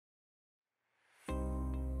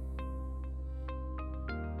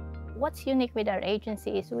What's unique with our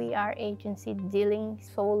agency is we are agency dealing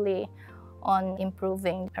solely on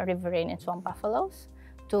improving riverine and swamp buffaloes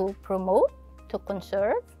to promote, to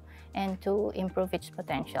conserve, and to improve its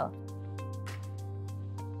potential.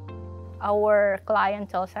 Our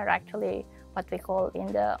clientele are actually what we call in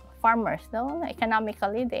the farmers. No?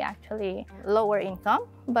 Economically, they actually lower income,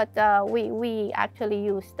 but we actually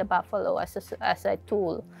use the buffalo as a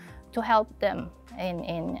tool to help them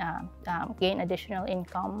in gain additional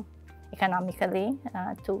income economically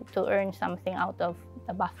to earn something out of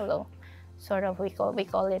the buffalo. Sort of we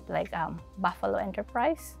call it like buffalo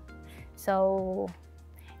enterprise. So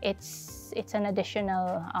it's an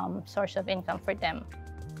additional source of income for them.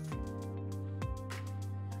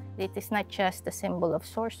 It is not just a symbol of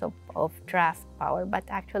source of draft power, but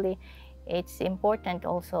actually it's important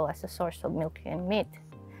also as a source of milk and meat.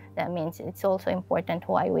 That means it's also important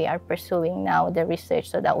why we are pursuing now the research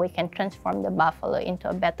so that we can transform the buffalo into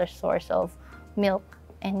a better source of milk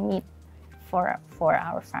and meat for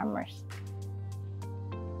our farmers.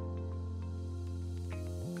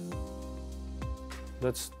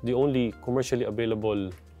 That's the only commercially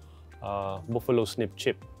available buffalo SNP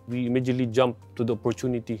chip. We immediately jumped to the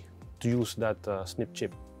opportunity to use that SNP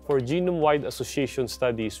chip. For genome-wide association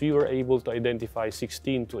studies, we were able to identify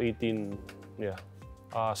 16 to 18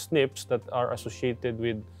 SNPs that are associated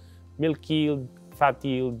with milk yield, fat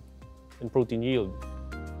yield, and protein yield.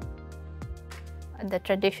 The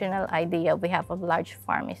traditional idea we have of large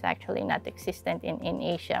farm is actually not existent in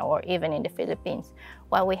Asia or even in the Philippines.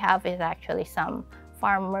 What we have is actually some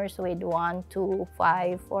farmers with 1, 2,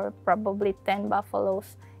 5, or probably 10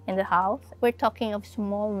 buffaloes in the house. We're talking of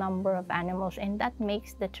small number of animals, and that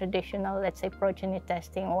makes the traditional, let's say, progeny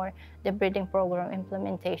testing or the breeding program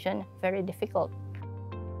implementation very difficult.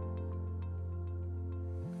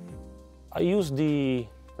 I used the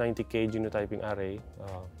 90K genotyping array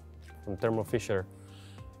from Thermo Fisher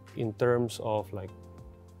in terms of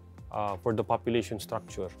for the population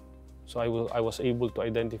structure. So I was able to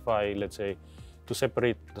identify, let's say, to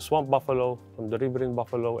separate the swamp buffalo from the riverine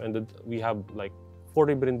buffalo, and we have like 4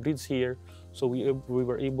 riverine breeds here. So we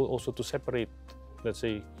were able also to separate, let's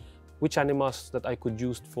say, which animals that I could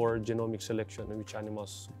use for genomic selection and which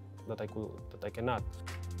animals that I cannot.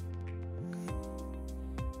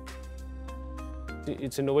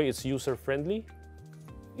 It's in a way it's user friendly.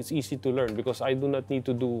 It's easy to learn because I do not need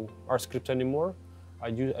to do R scripts anymore.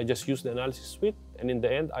 I just use the analysis suite, and in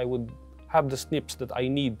the end I would have the SNPs that I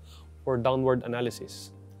need for downward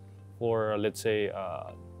analysis for, let's say,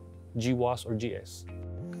 GWAS or GS.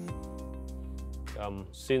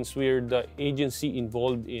 Since we're the agency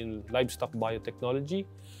involved in livestock biotechnology,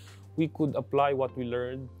 we could apply what we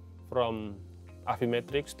learned from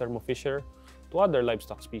Affymetrix, Thermo Fisher, to other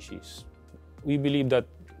livestock species. We believe that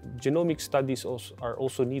genomic studies are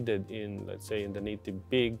also needed in, let's say, in the native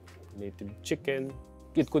pig, native chicken.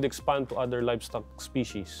 It could expand to other livestock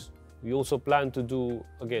species. We also plan to do,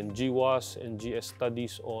 again, GWAS and GS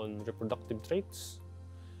studies on reproductive traits.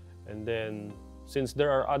 And then, since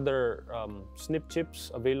there are other SNP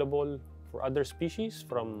chips available for other species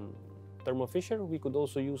from Thermo Fisher, we could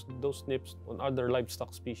also use those SNPs on other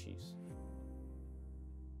livestock species.